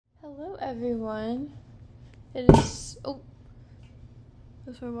Hello, everyone. It is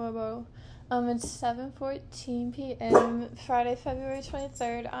that's my water bottle. It's 7:14 p.m. Friday, February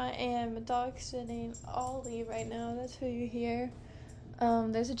 23rd. I am dog sitting Ollie right now. That's who you hear.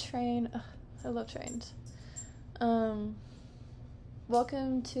 There's a train. Ugh, I love trains.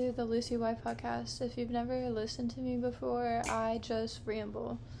 Welcome to the Lucy Y podcast. If you've never listened to me before, I just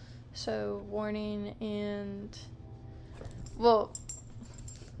ramble. So warning and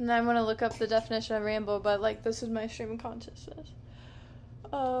and I want to look up the definition of ramble, but this is my stream of consciousness.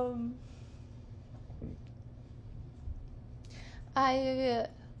 I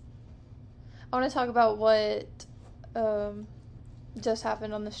want to talk about what just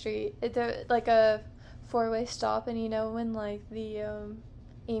happened on the street. There like a four-way stop, and when the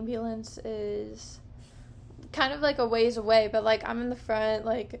ambulance is kind of a ways away, but I'm in the front,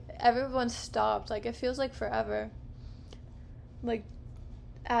 everyone stopped. It feels like forever.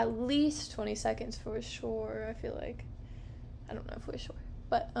 At least 20 seconds for sure, I feel like. I don't know for sure.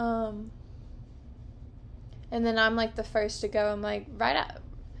 But, and then I'm, the first to go. I'm,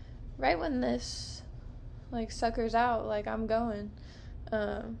 right when this, sucker's out, I'm going.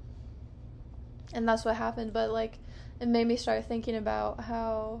 And that's what happened. But, it made me start thinking about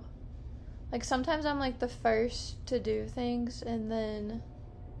how, sometimes I'm, the first to do things, and then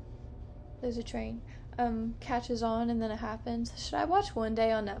there's a train. Catches on and then it happens. Should I watch One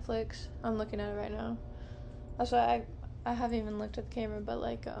Day on Netflix? I'm looking at it right now. That's why I haven't even looked at the camera, but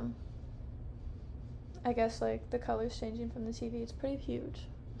I guess the colors changing from the TV. It's pretty huge.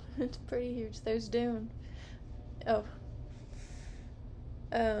 It's pretty huge. There's Dune. Oh.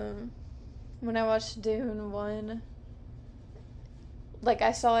 When I watched Dune 1,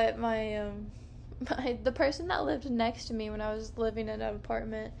 I saw it, the person that lived next to me when I was living in an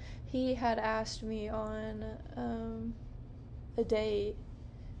apartment, he had asked me on a date,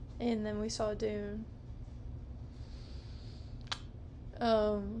 and then we saw Dune.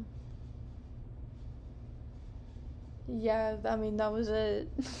 Yeah, that was it.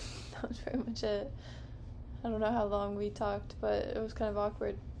 That was pretty much it. I don't know how long we talked, but it was kind of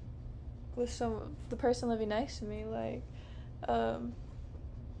awkward with the person living next to me.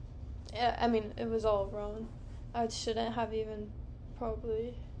 Yeah, it was all wrong. I shouldn't have even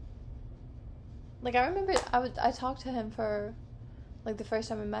probably. I remember I talked to him for, the first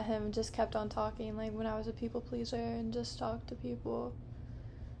time I met him, and just kept on talking, when I was a people pleaser, and just talked to people,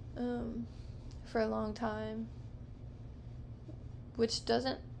 for a long time. Which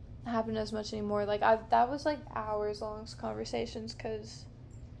doesn't happen as much anymore. That was, hours long conversations, because,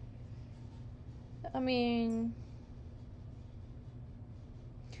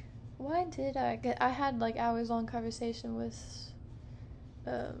 why did I had hours long conversation with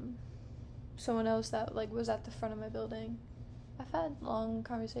someone else that was at the front of my building. I've had long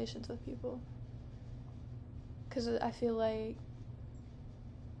conversations with people because I feel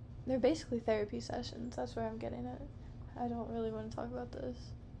they're basically therapy sessions. That's where I'm getting at. I don't really want to talk about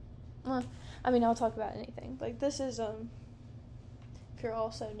this. Well, I'll talk about anything. This is if you're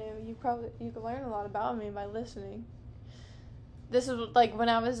also new, you can learn a lot about me by listening. This is when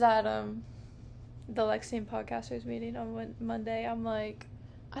I was at the Lexington Podcasters meeting on Monday. I'm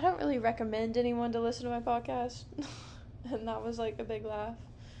I don't really recommend anyone to listen to my podcast. And that was a big laugh.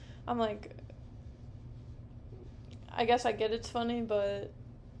 I'm I guess I get it's funny, but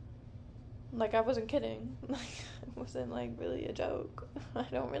I wasn't kidding. It wasn't really a joke. I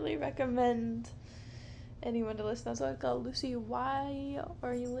don't really recommend anyone to listen. That's why I go, Lucy, why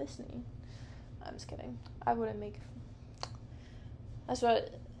are you listening? I'm just kidding. I wouldn't make. That's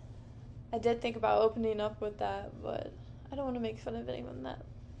what I did think about opening up with that, but I don't want to make fun of anyone that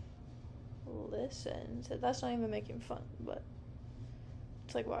listens. That's not even making fun, but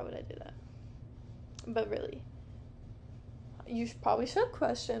it's why would I do that? But really, you probably should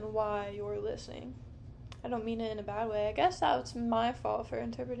question why you're listening. I don't mean it in a bad way. I guess that's my fault for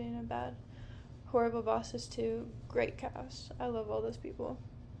interpreting it bad. Horrible Bosses 2, great cast. I love all those people.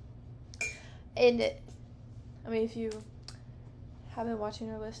 And if you have been watching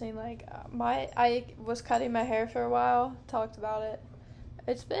or listening, I was cutting my hair for a while, talked about it.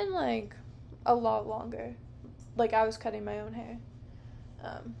 It's been a lot longer. I was cutting my own hair.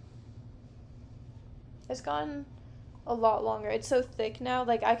 It's gotten a lot longer. It's so thick now,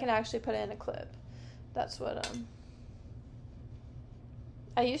 I can actually put it in a clip. That's what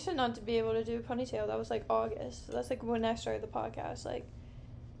I used to not to be able to do a ponytail. That was August. So that's when I started the podcast. I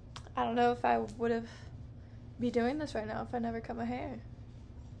don't know if I would have be doing this right now if I never cut my hair.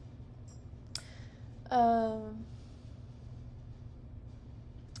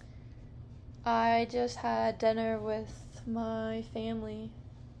 I just had dinner with my family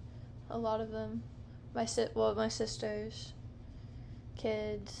a lot of them. My sisters,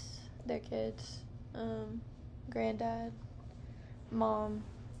 kids, their kids, granddad, mom,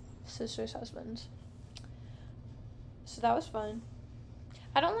 sisters' husbands. So that was fun.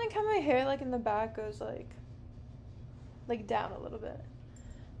 I don't like how my hair, like, in the back goes, like down a little bit.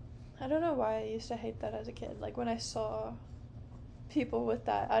 I don't know why I used to hate that as a kid. Like, when I saw people with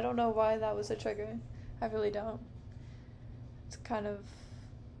that, I don't know why that was a trigger. I really don't. It's kind of...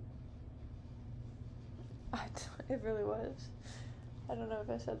 It really was. I don't know if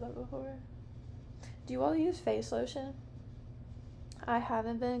I said that before. Do you all use face lotion? I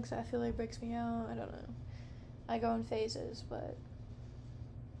haven't been because I feel like it breaks me out. I don't know. I go in phases, but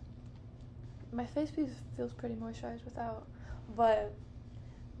my face feels pretty moisturized without. But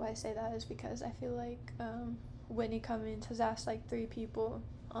why I say that is because I feel like Whitney Cummings has asked like 3 people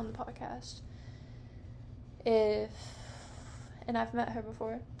on the podcast and I've met her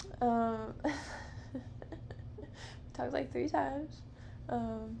before. Talked like 3 times.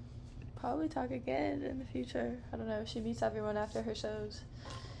 Probably talk again in the future. I don't know. She meets everyone after her shows.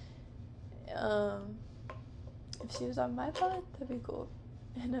 If she was on my pod, that'd be cool.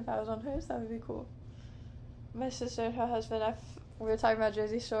 And if I was on hers, that would be cool. My sister and her husband, we were talking about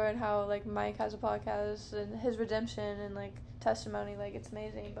Jersey Shore and how, like, Mike has a podcast and his redemption and, like, testimony, like, it's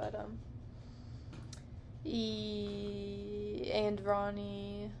amazing. But, and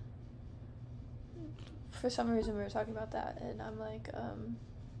Ronnie, for some reason we were talking about that, and I'm like,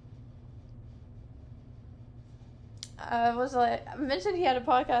 I was like, I mentioned he had a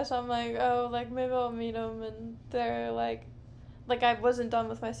podcast, so I'm like, oh, like, maybe I'll meet him, and they're like, I wasn't done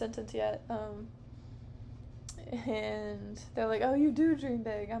with my sentence yet, and they're like, oh, you do dream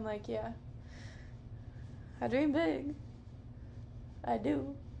big. I'm like, yeah, I dream big. I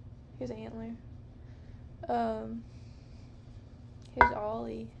do. Here's Antler. Here's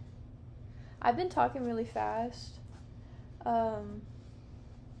Ollie. I've been talking really fast.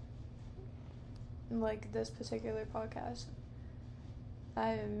 Like this particular podcast.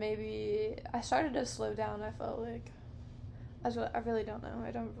 I started to slow down, I felt like. I really don't know.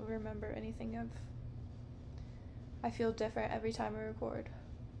 I don't remember anything of. I feel different every time I record.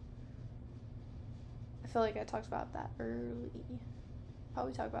 I feel like I talked about that early.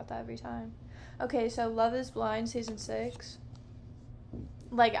 Probably talk about that every time. Okay, so Love is Blind season 6.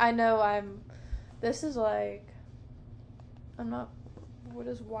 Like, I know this is like, I'm not, what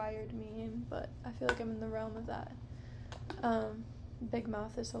does wired mean? But I feel like I'm in the realm of that. Big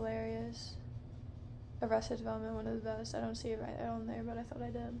Mouth is hilarious. Arrested Development, one of the best. I don't see it right there on there, but I thought I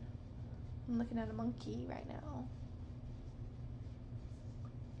did. I'm looking at a monkey right now.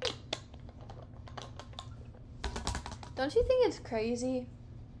 Don't you think it's crazy?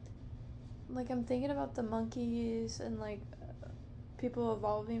 Like, I'm thinking about the monkeys and, like, people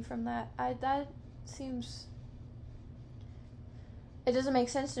evolving from that. That seems... It doesn't make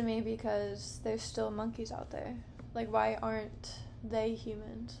sense to me because there's still monkeys out there. Like, why aren't they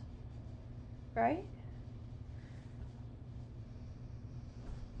humans? Right?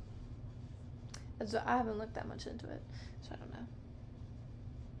 I haven't looked that much into it, so I don't know.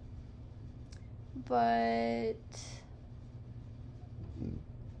 But...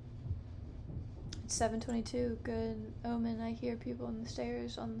 It's 7:22. Good omen. I hear people on the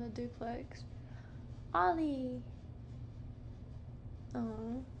stairs on the duplex. Ollie!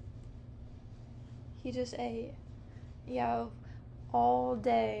 Oh. He just ate. Yeah, all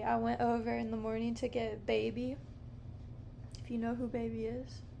day. I went over in the morning to get Baby. If you know who Baby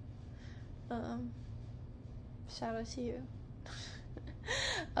is. Shout out to you.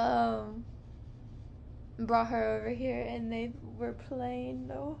 Brought her over here and they were playing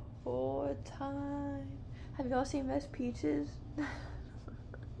the whole time. Have y'all seen Miss Peaches?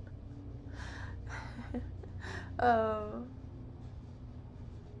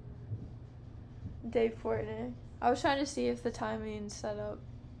 Dave Fortner. I was trying to see if the timing set up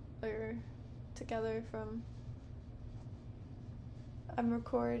or together from... I'm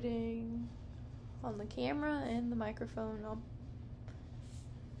recording on the camera and the microphone.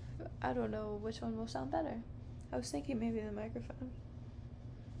 I don't know which one will sound better. I was thinking maybe the microphone.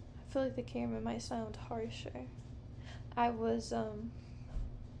 I feel like the camera might sound harsher.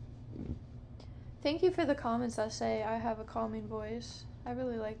 Thank you for the comments that say I have a calming voice. I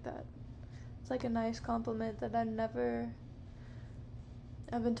really like that. It's like a nice compliment that I've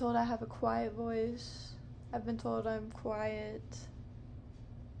been told I have a quiet voice. I've been told I'm quiet.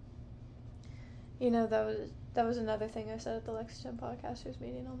 You know, that was another thing I said at the Lexington Podcasters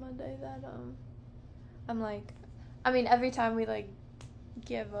meeting on Monday, that I'm like, I mean, every time we like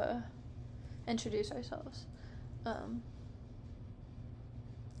introduce ourselves,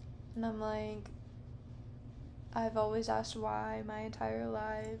 And I'm like, I've always asked why my entire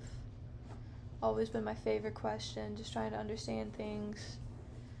life. Always been my favorite question, just trying to understand things.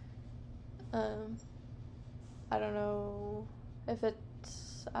 I don't know if it's,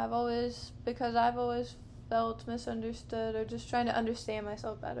 because I've always felt misunderstood, or just trying to understand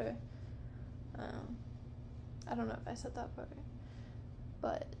myself better. I don't know if I said that part,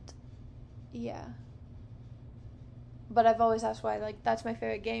 but yeah. But I've always asked why. Like, that's my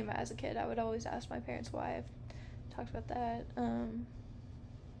favorite game as a kid. I would always ask my parents why. I've talked about that.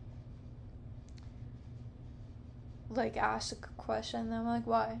 Like, ask a question, and I'm like,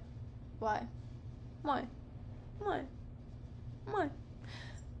 why?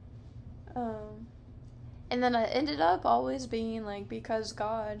 And then I ended up always being like, because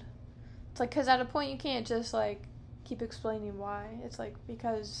God. It's like, because at a point you can't just like keep explaining why. It's like,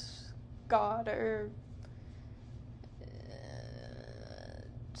 because God, or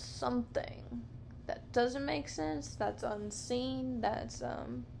something that doesn't make sense, that's unseen, that's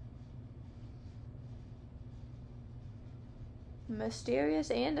mysterious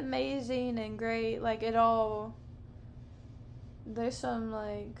and amazing and great. Like, it all, there's some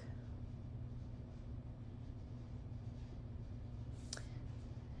like,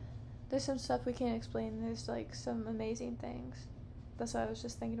 there's some stuff we can't explain. There's like some amazing things. That's why I was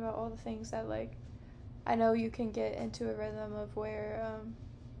just thinking about all the things that, like, I know you can get into a rhythm of where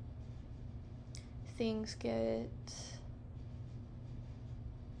things get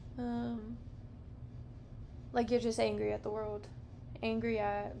like, you're just angry at the world, angry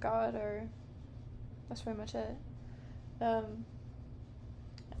at God, or that's pretty much it. I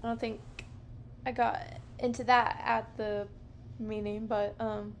don't think I got into that at the meeting, but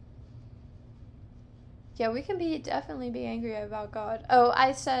yeah, we can definitely be angry about God. Oh,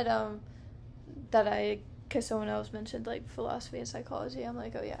 I said that because someone else mentioned like philosophy and psychology. I'm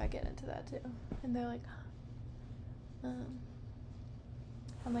like, oh yeah, I get into that too. And they're like,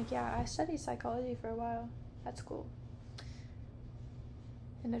 I'm like, yeah, I studied psychology for a while at school,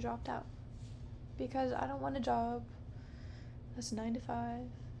 and I dropped out because I don't want a job that's 9 to 5.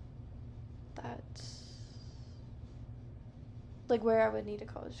 That's like where I would need a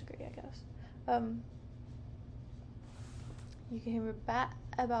college degree, I guess. You can hear me back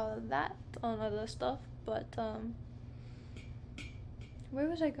about that on other stuff, but where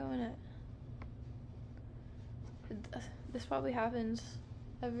was I going at? This probably happens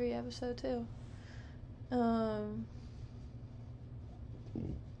every episode too.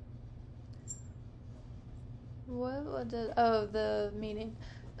 What was it? Oh, the meeting.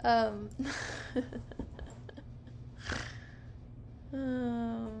 I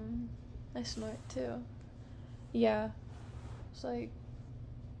snort too. Yeah. It's like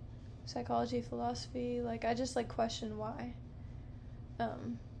psychology, philosophy, like I just like question why.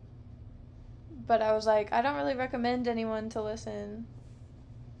 But I was like, I don't really recommend anyone to listen.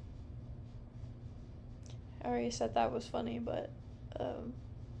 I already said that was funny, but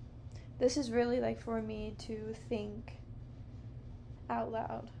this is really like for me to think out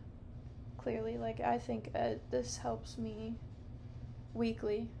loud, clearly. Like, I think this helps me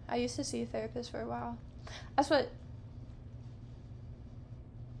weekly. I used to see a therapist for a while. That's what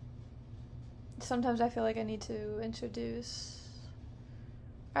sometimes I feel like I need to introduce,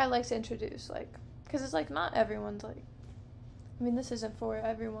 or I like to introduce, like, because it's like not everyone's like, I mean, this isn't for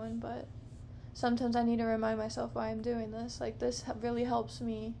everyone, but sometimes I need to remind myself why I'm doing this. Like, this really helps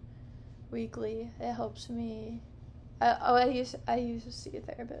me weekly. It helps me. I used to see a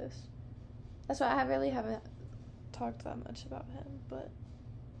therapist. That's why I really haven't talked that much about him, but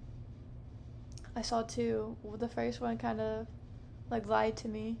I saw two. The first one kind of like lied to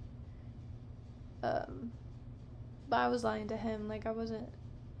me. But I was lying to him. Like, I wasn't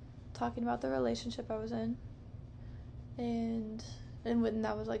talking about the relationship I was in, and when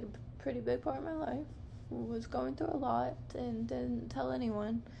that was like a pretty big part of my life. Was going through a lot and didn't tell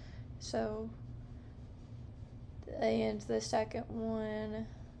anyone. So, and the second one,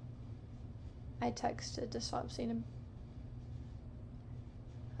 I texted to stop seeing him.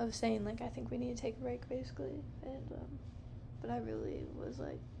 I was saying, like, I think we need to take a break, basically, and but I really was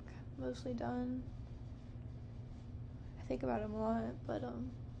like mostly done. I think about him a lot, but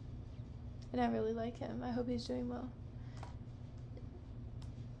and I really like him. I hope he's doing well.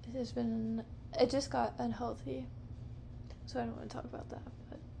 It just got unhealthy, so I don't want to talk about that,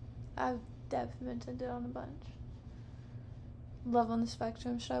 but I've definitely mentioned it on a bunch. Love on the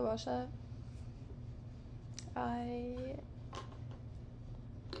Spectrum, should I watch that? I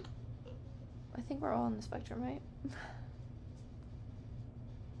think we're all on the spectrum, right?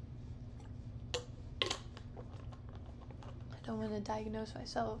 I don't want to diagnose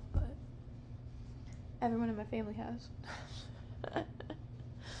myself, but everyone in my family has.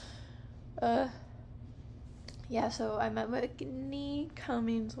 Yeah, so I met Whitney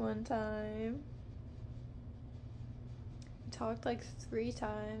Cummings one time. We talked like 3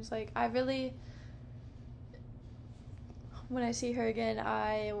 times. Like, I really, when I see her again,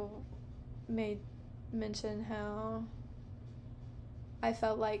 I may mention how I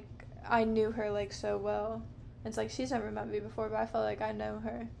felt like I knew her like so well. It's like she's never met me before, but I felt like I knew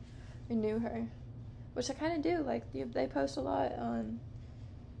her, which I kind of do. Like, they post a lot on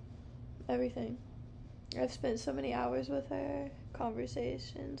everything. I've spent so many hours with her,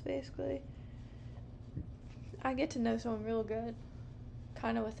 conversations, basically. I get to know someone real good,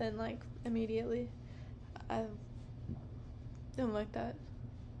 kind of within, like, immediately. I don't like that.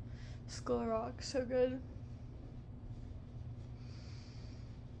 School of Rock, so good.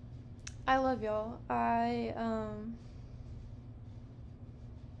 I love y'all.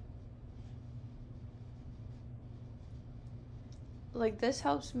 Like, this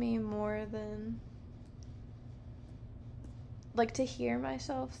helps me more than, like, to hear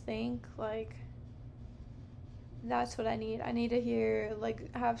myself think, like, that's what I need. I need to hear,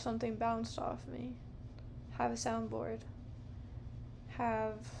 like, have something bounced off me. Have a soundboard.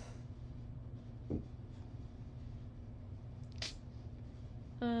 Have...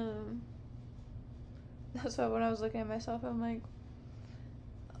 That's why when I was looking at myself, I'm like,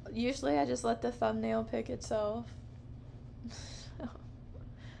 usually I just let the thumbnail pick itself.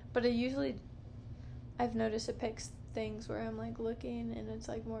 But I've noticed it picks things where I'm, like, looking and it's,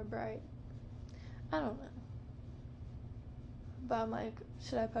 like, more bright. I don't know. But I'm like,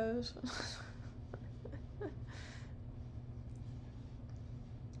 should I pose?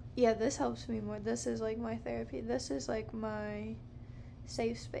 Yeah, this helps me more. This is, like, my therapy. This is, like, my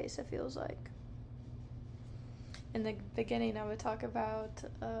safe space, it feels like. In the beginning, I would talk about,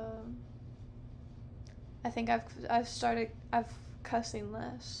 I think I've cussing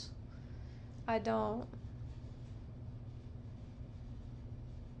less. I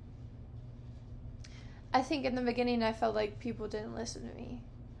think in the beginning I felt like people didn't listen to me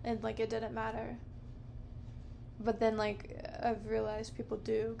and, like, it didn't matter. But then, like, I've realized people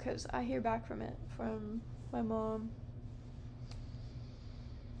do, because I hear back from my mom.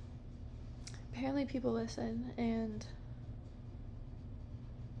 Apparently people listen, and,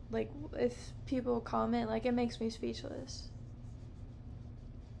 like, if people comment, like, it makes me speechless.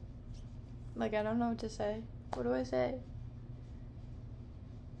 Like, I don't know what to say. What do I say?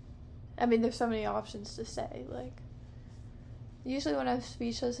 I mean, there's so many options to say, like, usually when I'm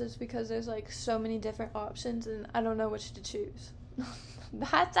speechless, it's because there's, like, so many different options, and I don't know which to choose.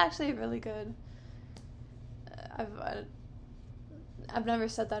 That's actually really good. I've never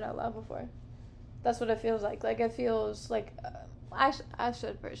said that out loud before. That's what it feels like. Like, it feels like, I've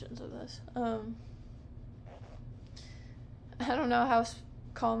said versions of this. I don't know how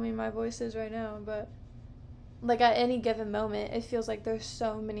calming my voice is right now, but, like, at any given moment, it feels like there's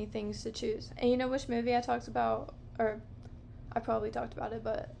so many things to choose. And you know which movie I talked about, or I probably talked about it,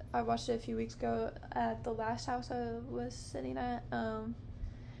 but I watched it a few weeks ago at the last house I was sitting at.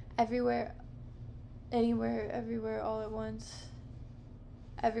 Everywhere, Anywhere, Everywhere, All at Once.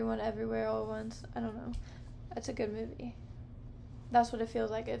 Everyone, Everywhere, All at Once. I don't know. It's a good movie. That's what it feels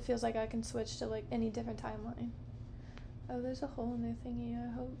like. It feels like I can switch to, like, any different timeline. Oh, there's a hole in their thingy.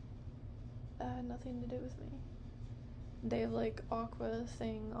 I hope that had nothing to do with me. They have, like, aqua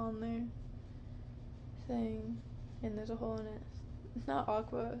thing on their thing, and there's a hole in it. Not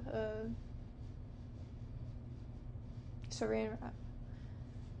aqua, saran wrap.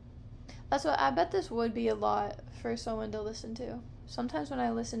 That's what, I bet this would be a lot for someone to listen to. Sometimes when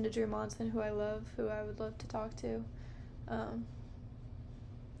I listen to Drew Monson, who I would love to talk to,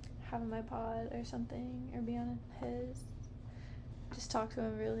 have in my pod or something, or be on his, just talk to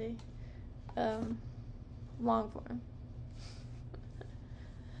him really, long form.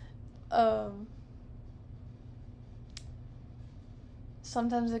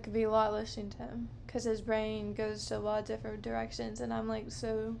 Sometimes it could be a lot listening to him, because his brain goes to a lot of different directions, and I'm, like,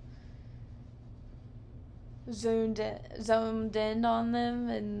 so zoomed in on them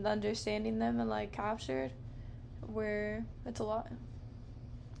and understanding them and, like, captured, where it's a lot.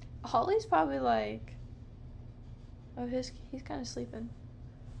 Holly's probably, like, he's kind of sleeping.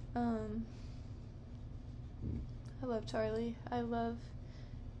 I love Charlie. I love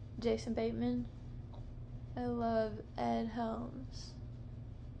Jason Bateman. I love Ed Helms.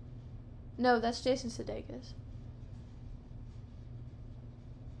 No, that's Jason Sudeikis.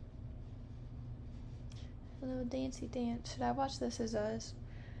 Hello, Dancy Dance. Should I watch This Is Us?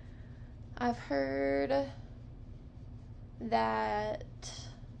 I've heard that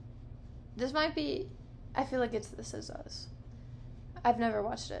this might be I feel like it's This Is Us. I've never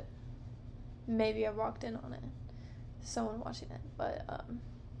watched it. Maybe I walked in on it. Someone watching it. But,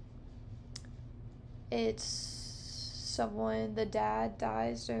 it's someone, the dad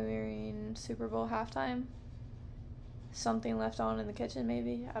dies during Super Bowl halftime. Something left on in the kitchen,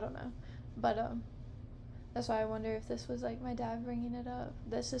 maybe. I don't know. But, that's why I wonder if this was, like, my dad bringing it up.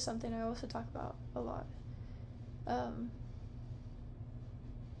 This is something I also talk about a lot.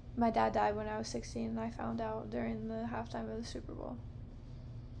 My dad died when I was 16, and I found out during the halftime of the Super Bowl.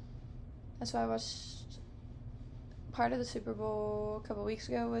 That's why I watched part of the Super Bowl a couple weeks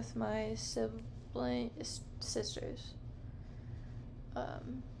ago with my sisters.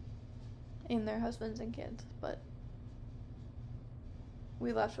 And their husbands and kids. But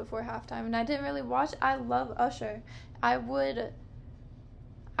we left before halftime, and I didn't really watch. I love Usher. I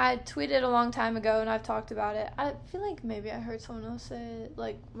tweeted a long time ago, and I've talked about it. I feel like maybe I heard someone else say it,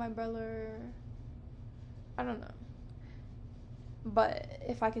 like my brother. I don't know. But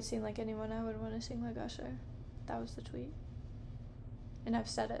if I could sing like anyone, I would want to sing like Usher. That was the tweet. And I've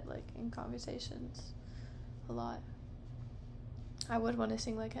said it like in conversations a lot. I would want to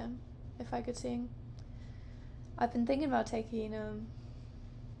sing like him if I could sing. I've been thinking about taking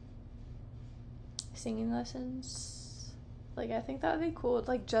singing lessons. Like, I think that would be cool,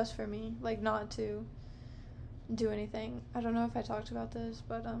 like, just for me, like, not to do anything. I don't know if I talked about this,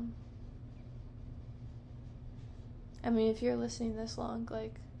 but, I mean, if you're listening this long,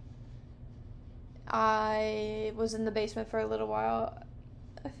 like, I was in the basement for a little while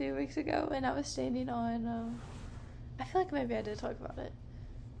a few weeks ago, and I was standing on, I feel like maybe I did talk about it.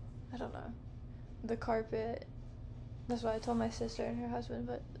 I don't know. The carpet. That's what I told my sister and her husband,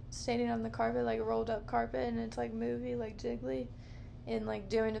 but standing on the carpet, like rolled up carpet, and it's like movie, like jiggly, and like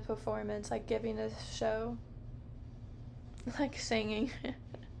doing a performance, like giving a show, like singing,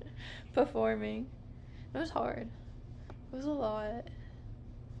 performing. It was hard. It was a lot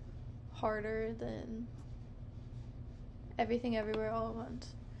harder than Everything Everywhere All at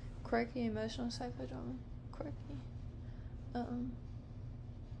Once. Quirky, emotional sci-fi drama. Quirky.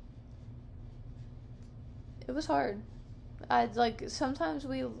 It was hard. Sometimes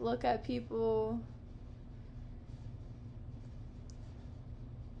we look at people.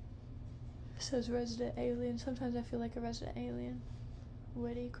 It says resident alien. Sometimes I feel like a resident alien.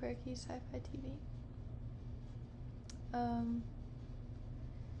 Witty, quirky, sci-fi TV.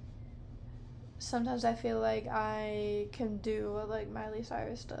 Sometimes I feel like I can do what like Miley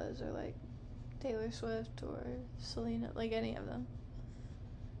Cyrus does, or like Taylor Swift, or Selena, like any of them.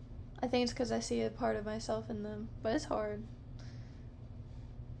 I think it's because I see a part of myself in them, but it's hard.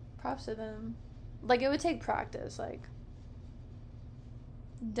 Props to them. Like, it would take practice, like,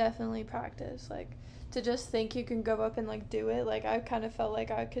 definitely practice, like, to just think you can go up and, like, do it. Like, I kind of felt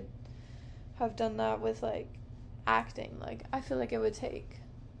like I could have done that with, like, acting. Like, I feel like it would take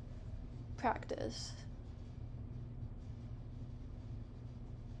practice.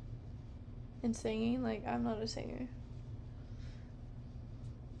 And singing, like, I'm not a singer.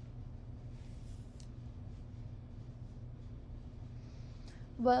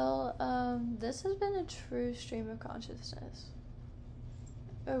 Well, this has been a true stream of consciousness.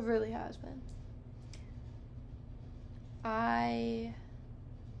 It really has been. I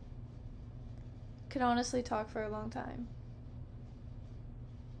could honestly talk for a long time.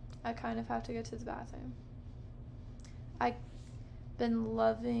 I kind of have to go to the bathroom. I've been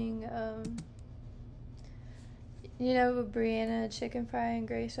loving, Brianna Chicken Fry and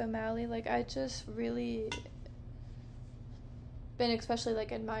Grace O'Malley. Like, I just really been especially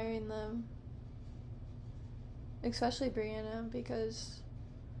like admiring them, especially Brianna, because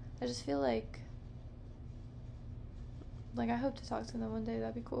I just feel like I hope to talk to them one day.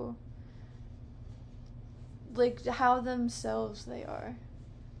 That'd be cool. Like, how themselves they are.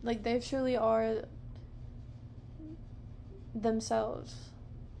 Like, they truly are themselves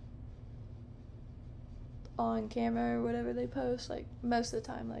on camera or whatever they post, like, most of the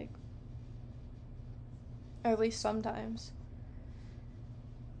time, like, or at least sometimes.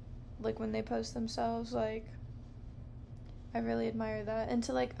 Like, when they post themselves, like, I really admire that. And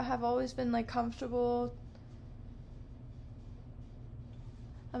to, like, I have always been, like, comfortable.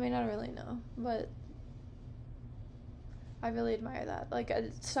 I mean, I don't really know, but I really admire that. Like,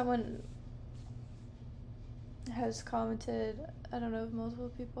 someone has commented, I don't know if multiple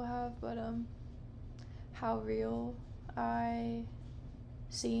people have, but, how real I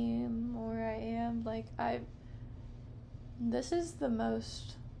seem or I am. Like, this is the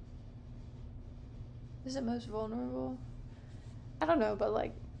most, is it most vulnerable? I don't know, but,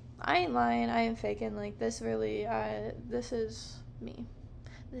 like, I ain't lying, I ain't faking. Like, this really, this is me.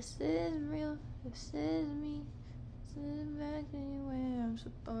 This is real. This is me. This is back where I'm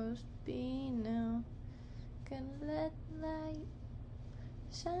supposed to be now. Gonna let light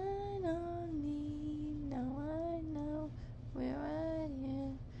shine on me. Now I know where I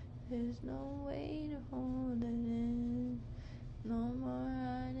am. There's no way to hold it in. No more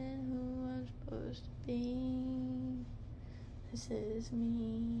hiding who I'm supposed to be. This is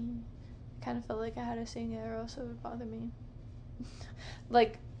me. I kind of felt like I had to sing it or else it would bother me.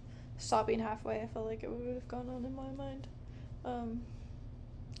 Like, stopping halfway, I felt like it would have gone on in my mind.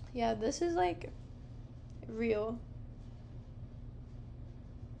 Yeah, this is, like, real.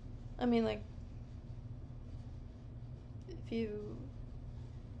 I mean, like, if you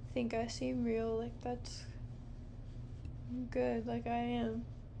think I seem real, like, that's good, like, I am.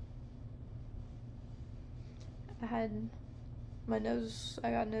 I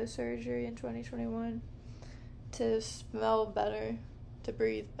got nose surgery in 2021 to smell better, to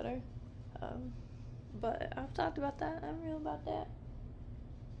breathe better. But I've talked about that. I'm real about that.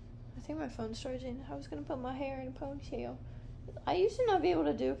 I think my phone's charging. I was gonna put my hair in a ponytail. I used to not be able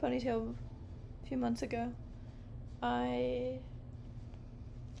to do a ponytail a few months ago. I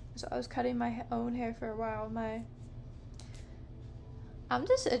was cutting my own hair for a while. I'm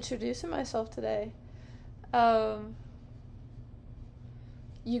just introducing myself today.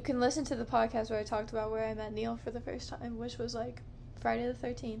 You can listen to the podcast where I talked about where I met Neil for the first time, which was like Friday the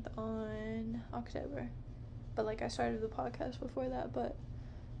 13th on October. But like I started the podcast before that, but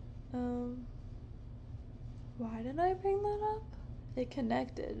why did I bring that up? It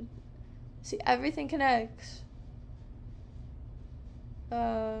connected. See, everything connects.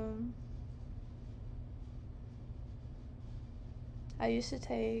 I used to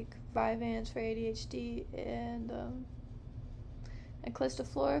take Vyvanse for ADHD and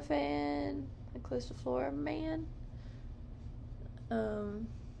Clistaflorafan, and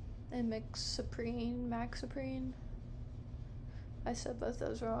Maxaprine. I said both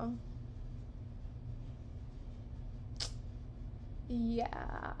those wrong.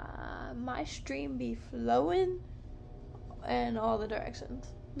 Yeah, my stream be flowing in all the directions.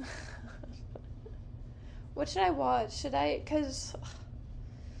 What should I watch? Cause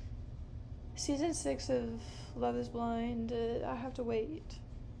season 6 of Love is Blind, I have to wait.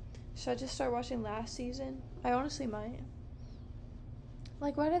 Should I just start watching last season? I honestly might.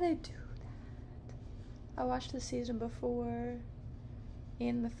 Like, why do they do that? I watched the season before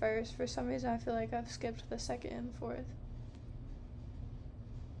and the first. For some reason, I feel like I've skipped the second and fourth.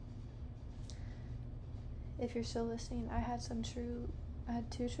 If you're still listening, I had 2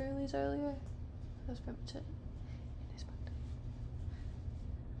 Trulies earlier. That was pretty much it. And I smoked.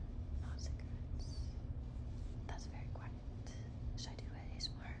 Not cigarettes. That's very quiet. Should I do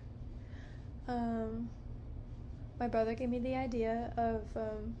ASMR? My brother gave me the idea of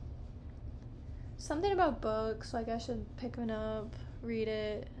something about books. Like I should pick one up, read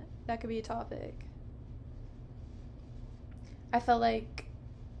it. That could be a topic. I felt like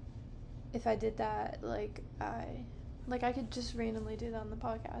if I did that, I could just randomly do that on the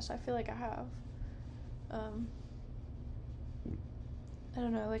podcast. I feel like I have. I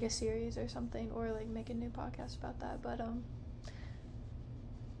don't know, like a series or something, or like make a new podcast about that. But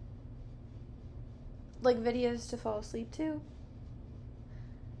like videos to fall asleep to.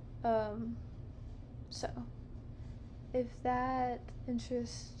 So if that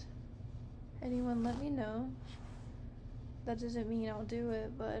interests anyone, let me know. That doesn't mean I'll do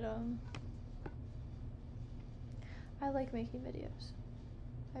it, but I like making videos.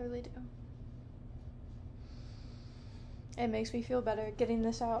 I really do. It makes me feel better getting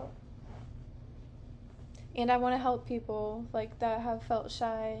this out. And I want to help people like that have felt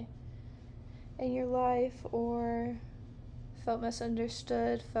shy in your life or felt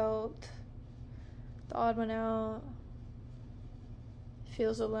misunderstood, felt the odd one out,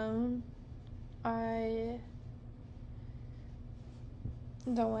 feels alone. I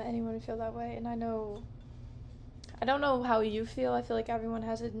don't want anyone to feel that way, and I don't know how you feel. I feel like everyone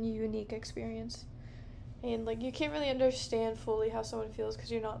has a unique experience, and like you can't really understand fully how someone feels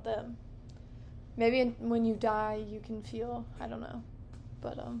because you're not them. Maybe when you die you can feel, I don't know,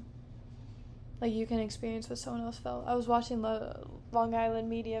 but like you can experience what someone else felt. I was watching Long Island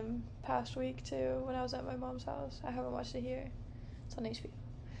Medium past week too when I was at my mom's house. I haven't watched it here. It's on HBO,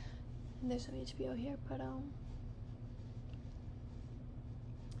 and there's some HBO here, but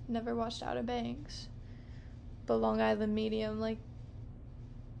never watched Outer Banks. But Long Island Medium, like,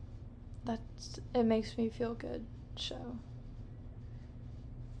 it makes me feel good show.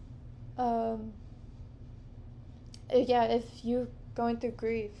 Yeah, if you're going through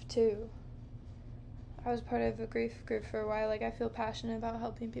grief too, I was part of a grief group for a while. Like, I feel passionate about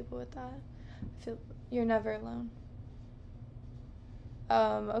helping people with that. I feel you're never alone.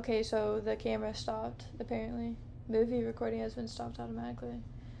 Okay, so the camera stopped, apparently. Movie recording has been stopped automatically.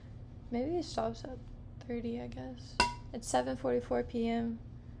 Maybe it stops at 30, I guess. It's 7:44 p.m.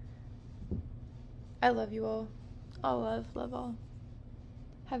 I love you all. All love all.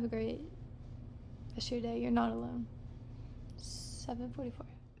 Have a great rest of your day. You're not alone. 7:44.